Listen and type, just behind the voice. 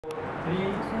Three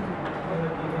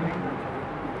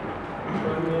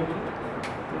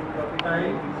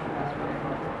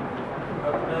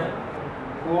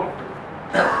four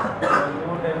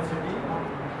low density.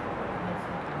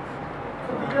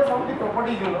 So these are some of the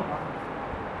properties, you know.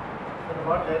 And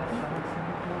what else?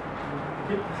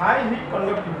 With high heat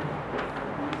conductivity.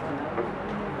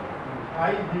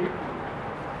 High heat.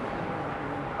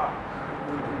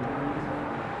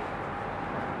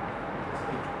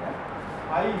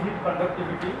 High heat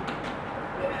conductivity.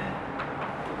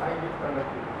 High heat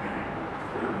conductivity.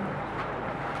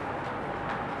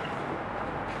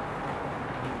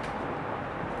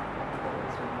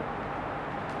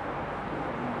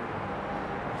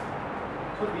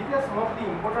 So these are some of the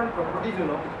important properties, you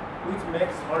know, which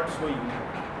makes salt so unique.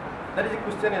 That is a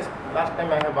question is last time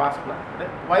I have asked, that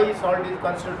why salt is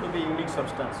considered to be unique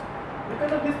substance.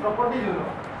 Because of these properties, you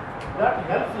know, that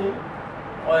helps in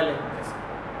oil and gas.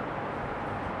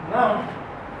 Now,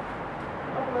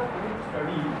 what we are going to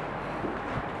study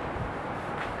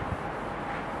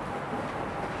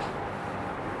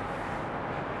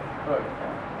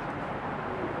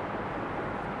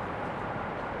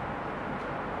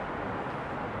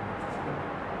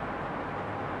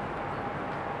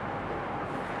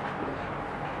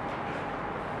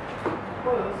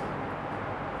suppose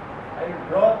I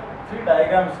draw three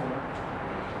diagrams here.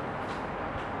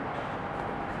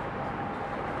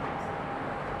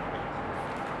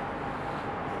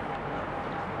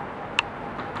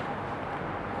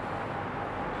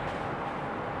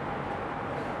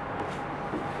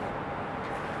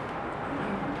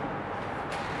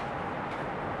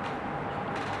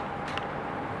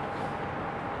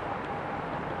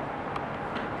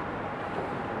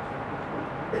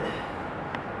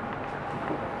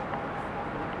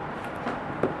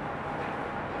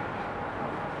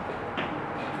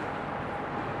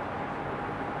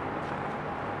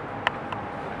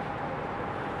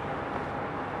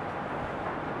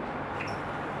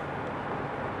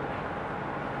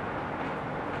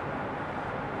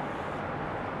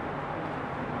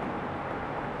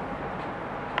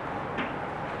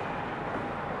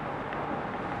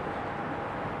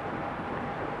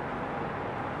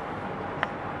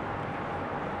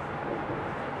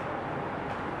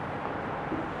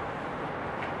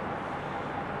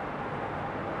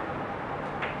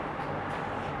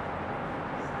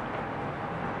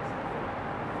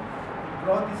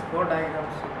 Draw these four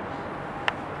diagrams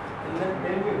and then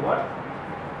tell me why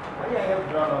I have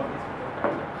drawn all these four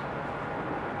diagrams.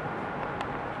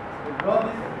 So draw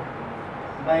these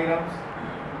diagrams.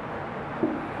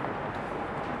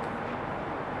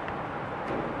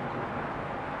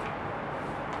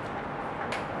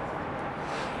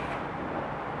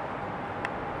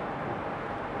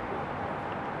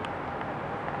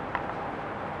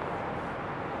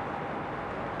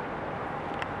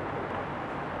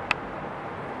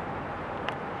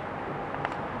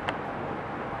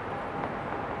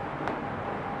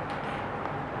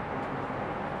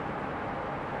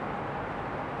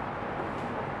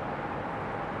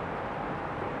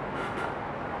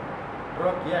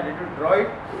 Yeah, did you draw it?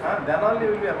 Then only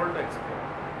you will be able to explain.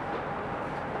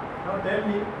 Now tell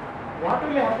me, what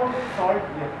will happen with salt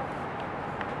here?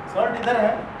 Salt इधर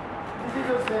है. This is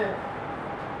your say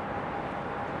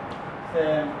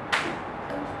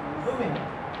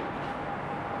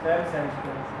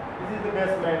sandstone. This is the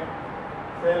basement.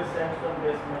 Sandstone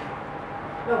basement.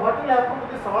 Now what will happen to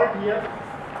the salt here?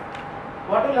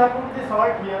 What will happen to the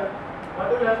salt here? What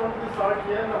will happen to the salt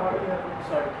here? Now what will happen to the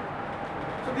salt here?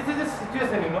 So this is a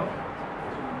situation, you know.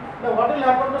 Now what will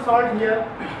happen to salt here?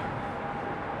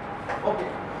 Okay,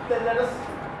 then let us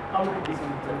come to this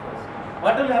first.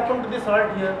 What will happen to the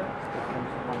salt here?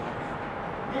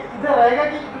 ये इधर रहेगा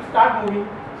कि it will start moving?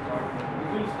 It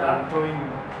will start flowing.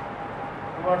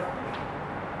 What?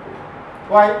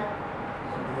 Why?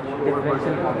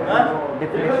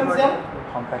 Differential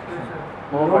compaction.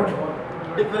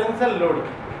 Differential loading.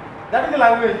 That is the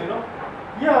language, you know.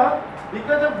 Here,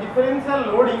 because of differential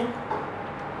loading,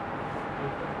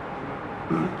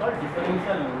 it's called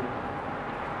differential loading.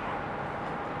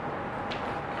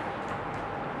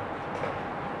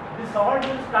 The salt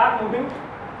will start moving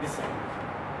this side.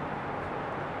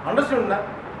 Understood, na?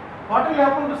 What will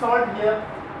happen to salt here?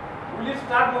 Will it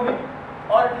start moving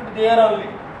or it will be there only?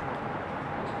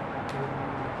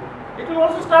 It will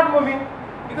also start moving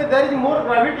because there is more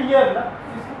gravity here, na?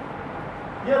 You see?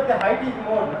 Here the height is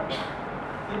more, na?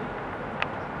 See?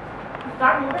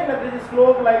 Start moving, there is a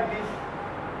slope like this.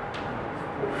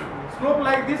 Slope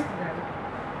like this.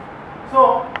 So,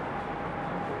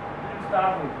 it will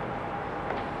start moving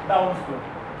down slope.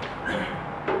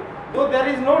 though there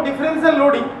is no differential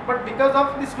loading, but because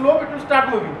of the slope it will start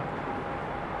moving.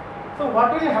 So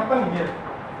what will happen here?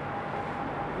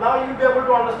 Now you will be able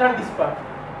to understand this part.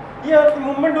 Here the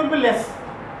movement will be less,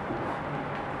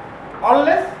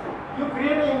 unless you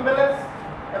create an imbalance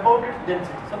about its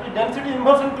density. So the density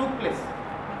inversion took place,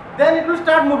 then it will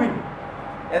start moving.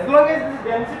 As long as this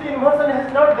density inversion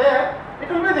is not there, it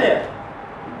will be there.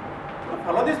 So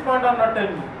follow this point or not, tell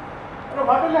me. So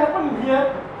what will happen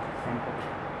here?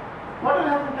 What will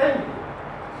happen? Tell me.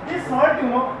 This salt,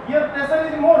 here pressure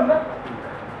is more, no?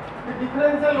 The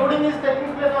differential loading is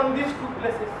taking place on these two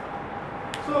places.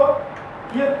 So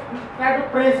here try to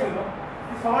press,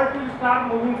 the salt will start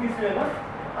moving this way, no?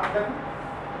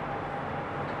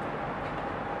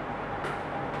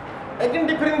 Again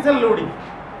differential loading.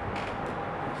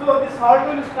 So the salt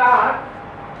will start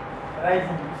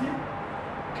rising. You see?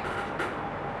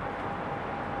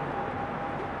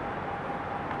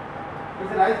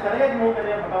 इसे rise करेगा कि नहीं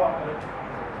करेगा बताओ आप.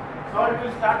 Salt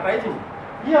will start rising.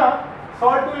 Here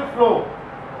salt will flow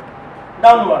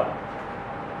downward.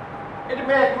 It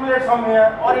may accumulate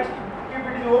somewhere, or if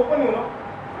it is open,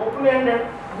 open-ended,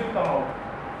 it will come out.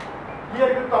 Here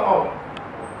it will come out.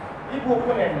 If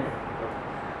open-ended,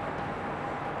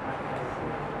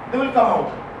 they will come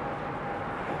out.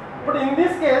 But in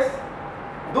this case,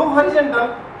 though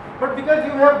horizontal, but because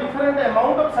you have different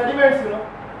amount of sediments,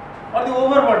 or the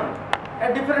overburden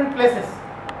at different places,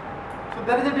 so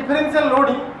there is a differential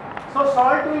loading. So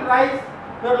salt will rise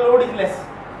where load is less.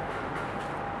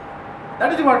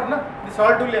 That is what, the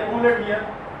salt will accumulate here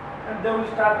and they will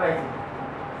start rising.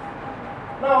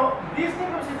 Now these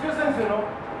type of situations,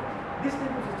 this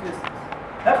type of situations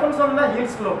happens on the hill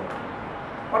slope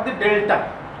or the delta.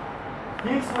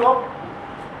 Hill slope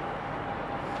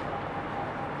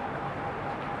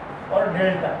or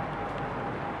delta.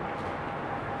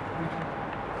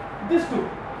 These two.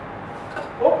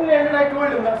 Open-ended, I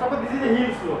told you, suppose this is a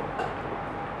hill slope.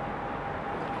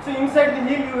 So inside the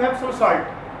hill you have some salt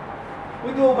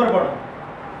with the overburden.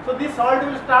 So this salt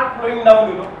will start flowing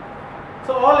down,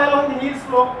 So all along the hill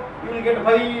slope you will get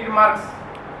white marks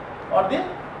or the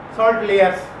salt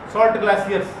layers, salt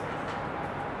glaciers.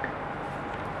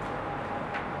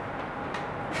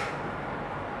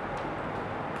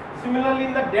 Similarly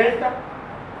in the delta,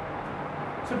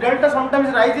 so delta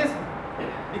sometimes rises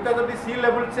because of the sea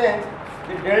level change.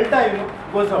 The delta,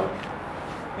 goes up.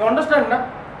 You understand, na?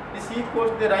 The sea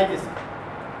coast they rises.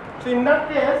 So in that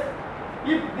case,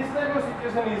 if this type of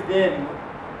situation is there,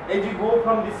 as you go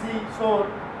from the sea shore,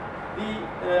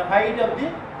 the height of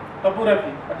the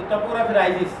topography or the topography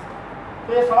rises.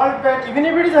 So a salt bed, even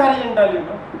if it is horizontal,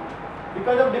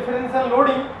 because of differential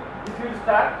loading, it will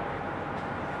start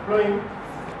flowing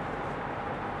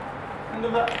into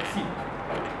the sea.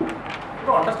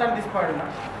 You understand this part, na?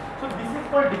 So this is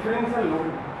called differential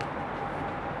loading.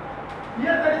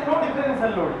 Here there is no differential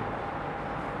loading.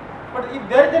 But if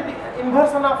there is an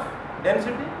inversion of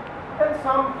density, then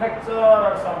some fracture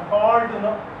or some fault,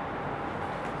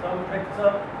 some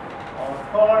fracture or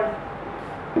fault,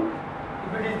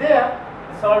 if it is there,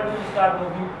 the salt will start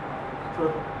moving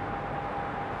through.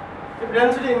 If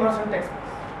density inversion takes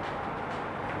place,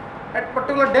 at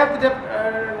particular depth,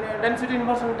 density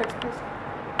inversion takes place.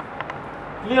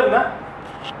 Clear, na?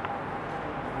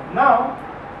 Now,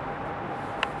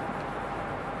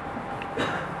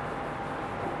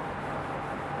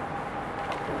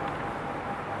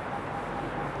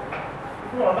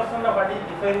 to understand what is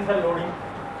differential loading,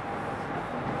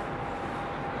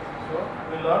 so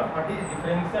we learn what is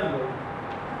differential loading.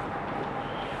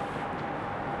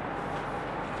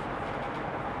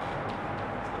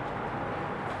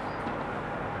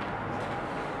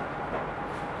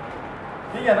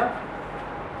 ठीक है ना?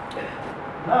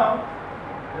 Now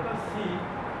let us see.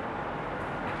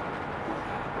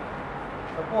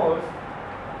 Suppose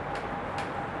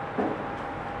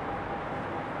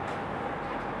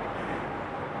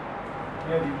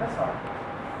here is the salt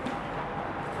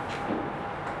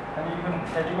and even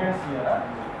sediments here.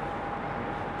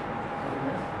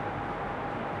 Sediments.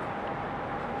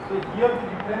 So here the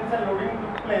differential loading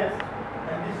took place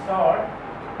and the salt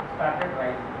started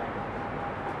rising.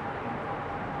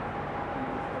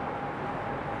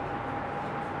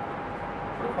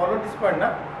 Follow this point, na?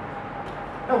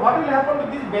 Now what will happen to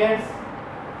these beds?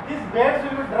 These beds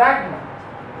will be dragged now.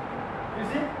 You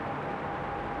see?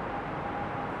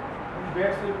 These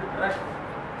beds will be dragged.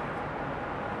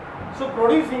 So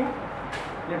producing a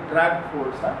drag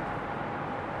force, huh?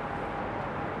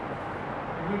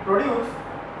 It will produce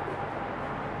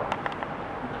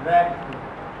drag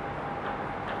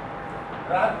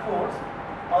force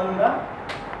on the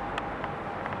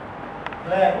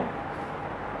flank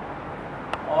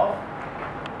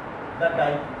the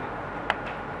type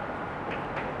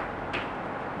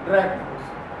drag force.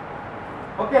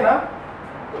 Okay now?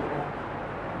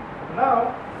 Now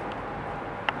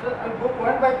I'll go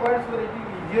point by point so that it is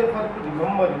easier for you to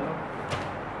remember, you know.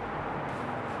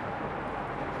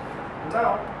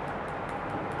 Now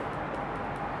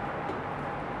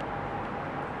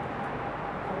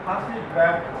first is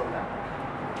drag force.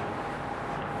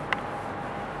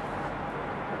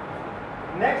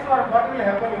 Next what will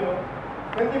happen, you know,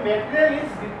 when the material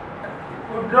is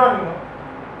withdrawn, you know,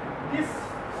 this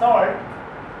salt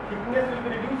thickness will be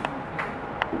reduced.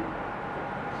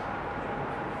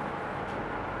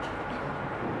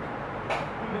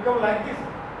 It will become like this,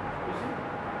 you see.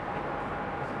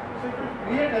 So it will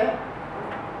create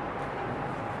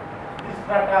this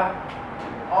strata,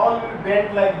 all will bend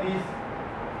like this,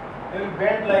 they will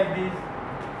bend like this,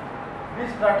 this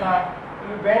strata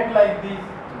will bend like this,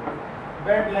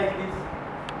 bend like this.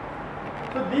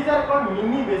 So these are called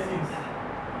mini basins.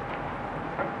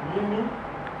 Mini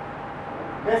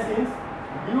basins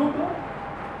due to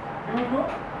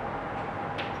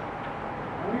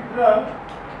withdrawal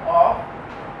of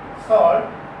salt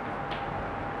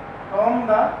from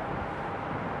the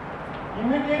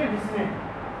immediate vicinity.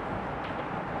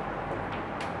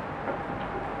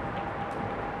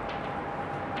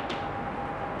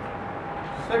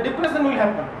 So depression will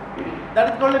happen.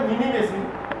 That is called a mini basin,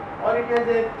 or it has a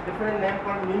different name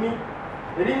called mini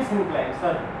rim syncline.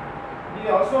 Sorry, it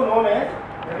is also known as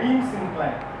rim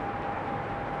syncline.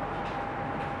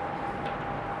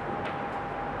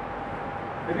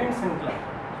 Rim syncline.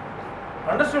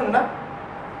 Understood, na?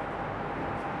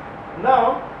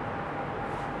 Now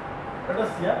let us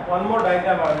see one more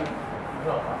diagram I will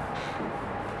draw.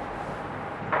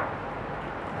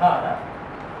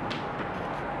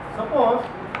 Suppose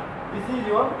this is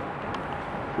your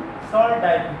salt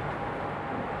type.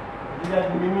 These are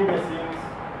the mini basins.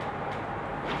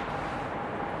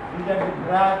 These are the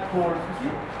drag folds. You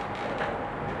see?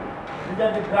 These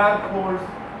are the drag folds.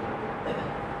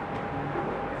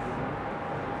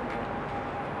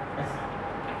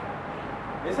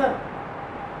 Yes, sir.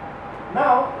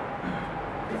 Now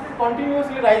this is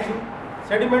continuously rising.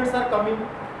 Sediments are coming.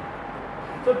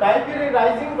 So type is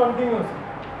rising continuously.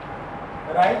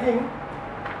 Rising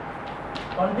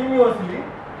continuously,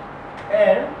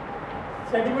 and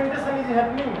sedimentation is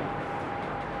happening.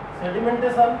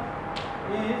 Sedimentation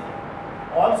is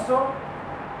also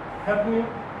happening.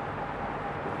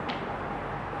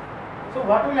 So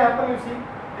what will happen, you see,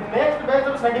 the next batch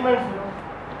of sediments, you know,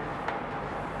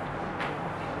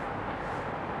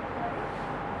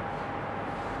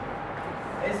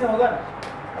 ऐसे होगा ना.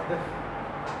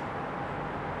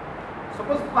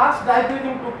 Suppose fast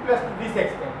diverging took place to this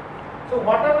extent. So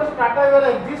whatever strata were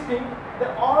existing, they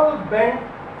all bent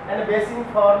and basin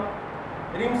form,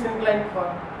 rim syncline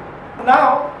form.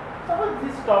 Now, suppose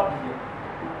this stopped here.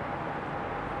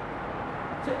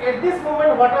 So at this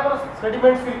moment, whatever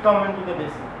sediments will come into the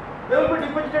basin, they will be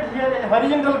deposited here in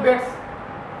horizontal beds,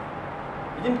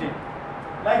 isn't it?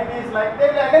 Like this, like they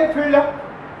will again fill up.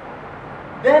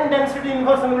 Then density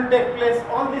inversion will take place.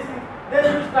 All this, then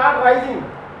it will start rising.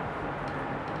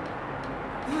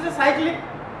 This is a cyclic.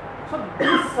 So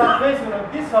this surface, you know,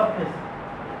 this surface,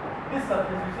 you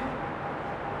see,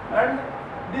 and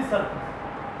this surface,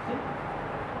 see,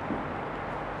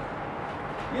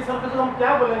 this surface हम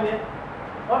क्या बोलेंगे?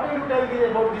 What will you tell me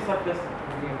about this surface?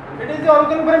 It is the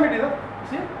unconformity, no?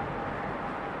 See,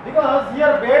 because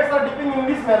here beds are dipping in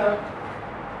this manner,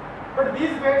 but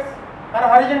these beds are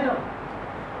horizontal,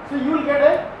 so you will get a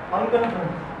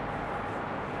unconformity.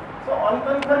 So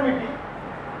unconformity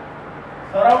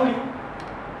surrounding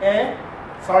a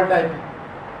salt type.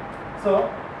 So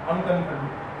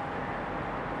unconformity.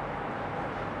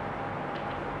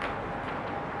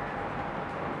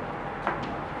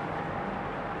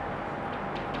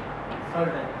 Salt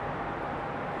type.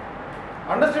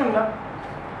 Understood now?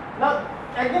 Now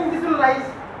again this will rise.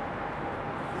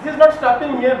 This is not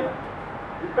stopping here.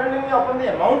 Depending upon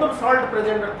the amount of salt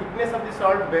present or thickness of the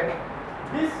salt bed,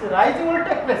 this rising will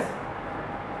take place.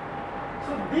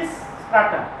 So this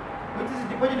strata, which is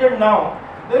deposited now,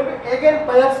 they will be again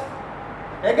pierced,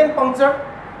 again punctured,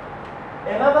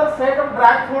 another set of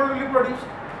drag fold will be produced,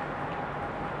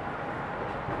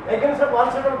 again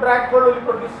one set of drag fold will be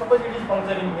produced. Suppose it is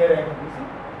puncturing here again, you see,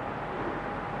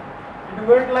 it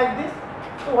went like this.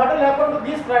 So what will happen to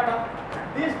this strata?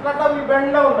 This strata will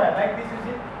bend down like this, you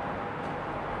see.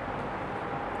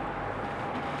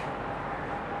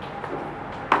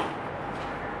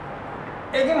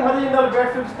 Again horizontal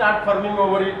beds will start forming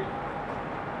over it.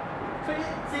 So a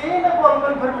chain of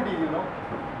unconformity, you know,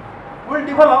 will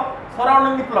develop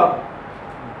surrounding the plug.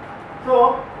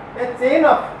 So a chain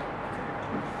of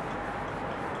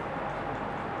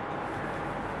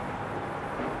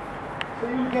so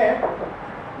you will get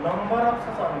number of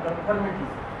such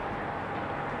unconformities.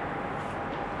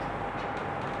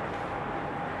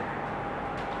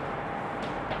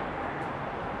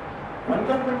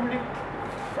 Unconformity,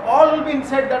 so all will be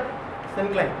inside that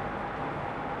syncline.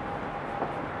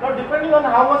 Now depending on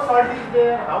how much salt is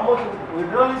there, how much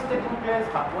withdrawal is taking place,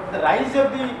 what the rise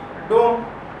of the dome,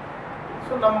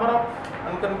 so number of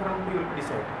unconformity will be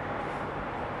decided.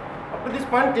 Up to this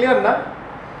point clear na?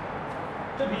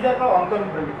 So these are called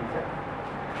unconformities.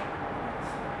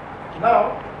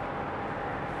 Now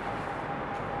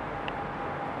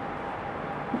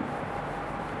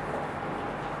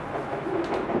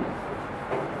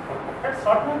at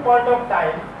certain point of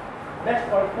time,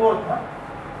 next or fourth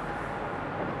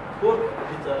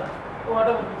picture, so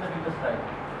whatever picture you just write.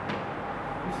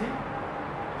 You see,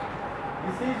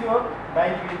 this is your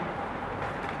diagram,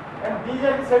 and these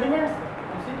are the sediments.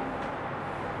 You see,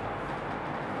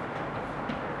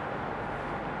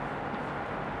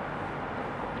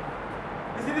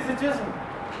 this is the situation.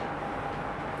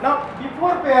 Now,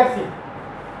 before piercing,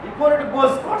 before it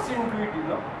goes cuts into it,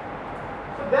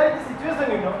 so there is a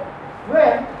situation,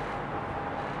 when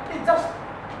it's a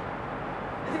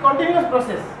continuous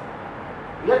process.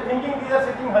 We are thinking these are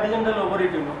sitting horizontal over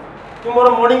it,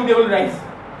 tomorrow morning they will rise.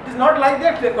 It is not like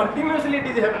that, continuously it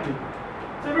is happening.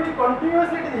 So if it is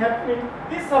continuously it is happening,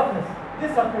 this surface,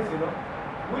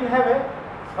 will have a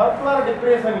circular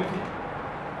depression, you see.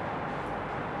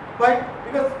 Why?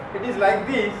 Because it is like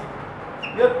this,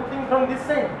 we are putting from this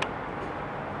side.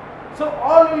 So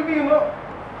all will be,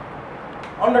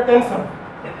 under tension.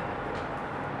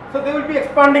 So they will be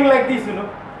expanding like this,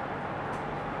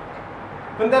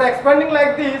 When they are expanding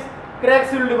like this,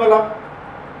 cracks will develop.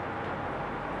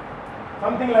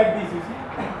 Something like this, you see.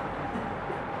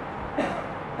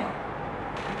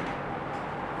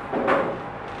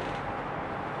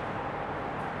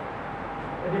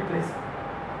 A depression.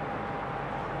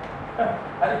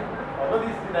 Follow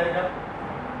this diagram.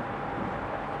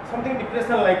 Something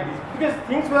depression like this. Because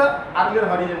things were earlier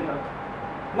horizontal.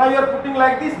 Now you are putting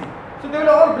like this. So they will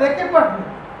all break apart.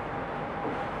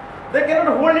 They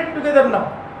cannot hold it together now.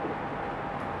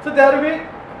 So there will be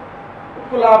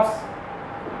collapse.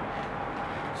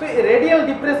 So a radial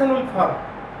depression will form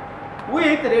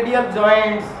with radial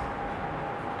joints,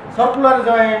 circular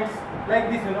joints like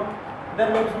this, There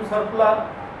may be some circular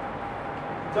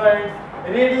joints,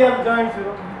 radial joints,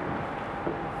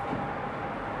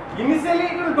 Initially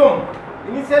it will dome.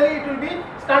 Initially it will be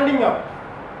standing up.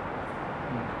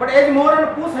 But as more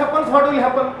and push happens, what will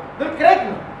happen? They will crack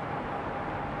now.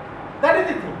 That is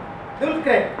the thing. They will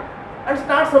crack and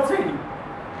start subsiding.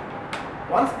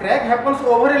 Once crack happens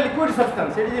over a liquid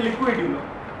substance, it is a liquid,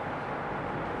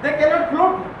 They cannot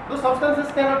float. Those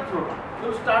substances cannot float. They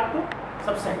will start to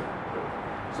subside.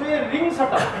 So a ring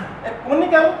setup, a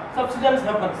conical subsidence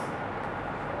happens.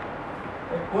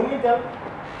 A conical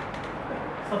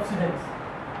subsidence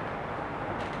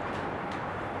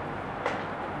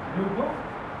due to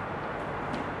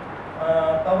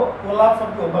collapse of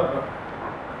the overburden.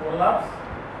 Collapse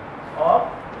of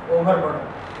overburden.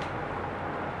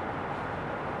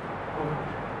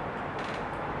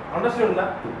 Understood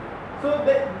that? So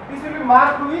this will be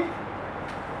marked with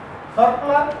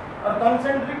circular or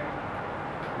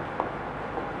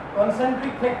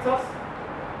concentric flexures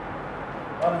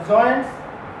or joints,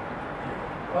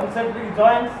 concentric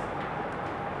joints,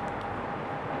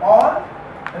 or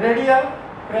radial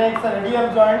cracks or radial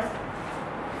joints.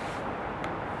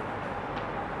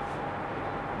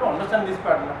 To understand this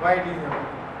pattern, why it is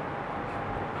happening.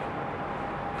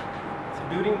 So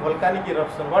during volcanic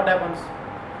eruption, what happens?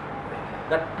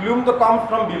 That plume comes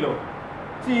from below.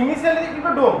 See, initially it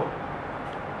will be dome.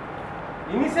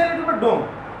 Initially it will be dome.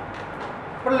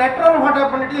 But later on what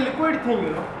happened? It is a liquid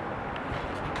thing,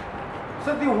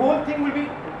 So the whole thing will be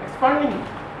expanding.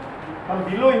 From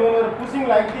below, when you are pushing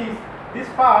like this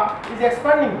part is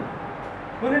expanding.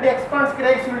 When it expands,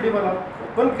 cracks will develop.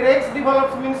 When cracks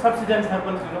develops, means subsidence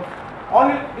happens,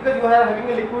 Only because you are having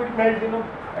a liquid melt,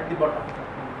 at the bottom.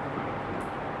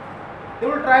 They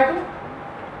will try to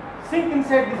sink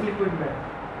inside this liquid melt.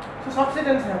 So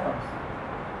subsidence happens.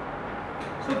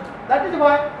 So that is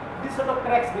why this sort of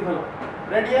cracks develop,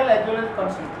 radial as well as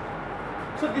concentric.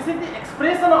 So this is the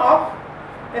expression of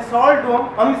a salt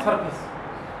dome on the surface.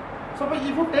 So if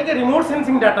you take a remote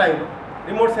sensing data,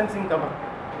 remote sensing cover,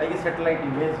 like a satellite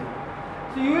image,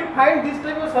 so you will find this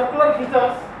type of circular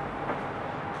features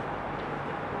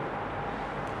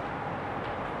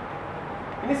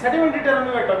in the sedimentary term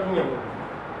we are talking about.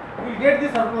 You will get the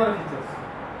circular features.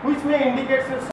 which may indicate